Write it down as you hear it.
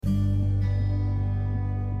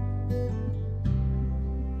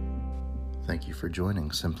Thank you for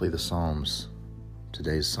joining Simply the Psalms.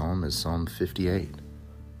 Today's psalm is Psalm 58,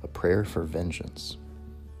 a prayer for vengeance.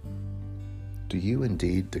 Do you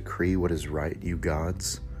indeed decree what is right, you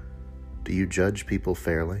gods? Do you judge people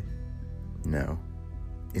fairly? No.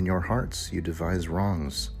 In your hearts you devise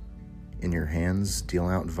wrongs. In your hands deal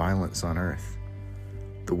out violence on earth.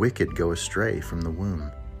 The wicked go astray from the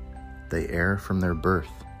womb. They err from their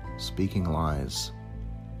birth, speaking lies.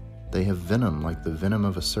 They have venom like the venom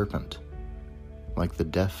of a serpent, like the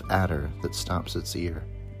deaf adder that stops its ear,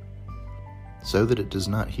 so that it does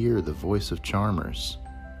not hear the voice of charmers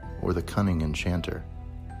or the cunning enchanter.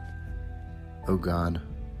 O God,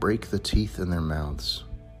 break the teeth in their mouths.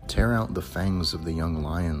 Tear out the fangs of the young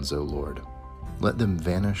lions, O Lord. Let them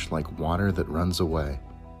vanish like water that runs away.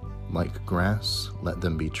 Like grass, let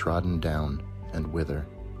them be trodden down and wither.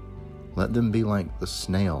 Let them be like the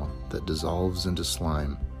snail that dissolves into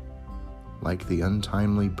slime, like the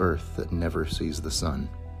untimely birth that never sees the sun.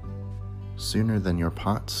 Sooner than your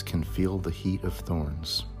pots can feel the heat of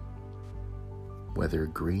thorns. Whether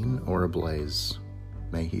green or ablaze,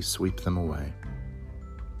 may he sweep them away.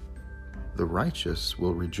 The righteous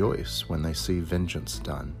will rejoice when they see vengeance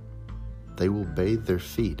done. They will bathe their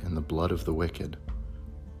feet in the blood of the wicked.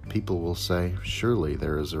 People will say, surely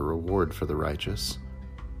there is a reward for the righteous.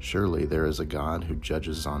 Surely there is a God who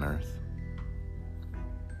judges on earth.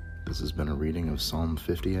 This has been a reading of Psalm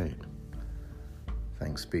 58.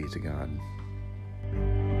 Thanks be to God.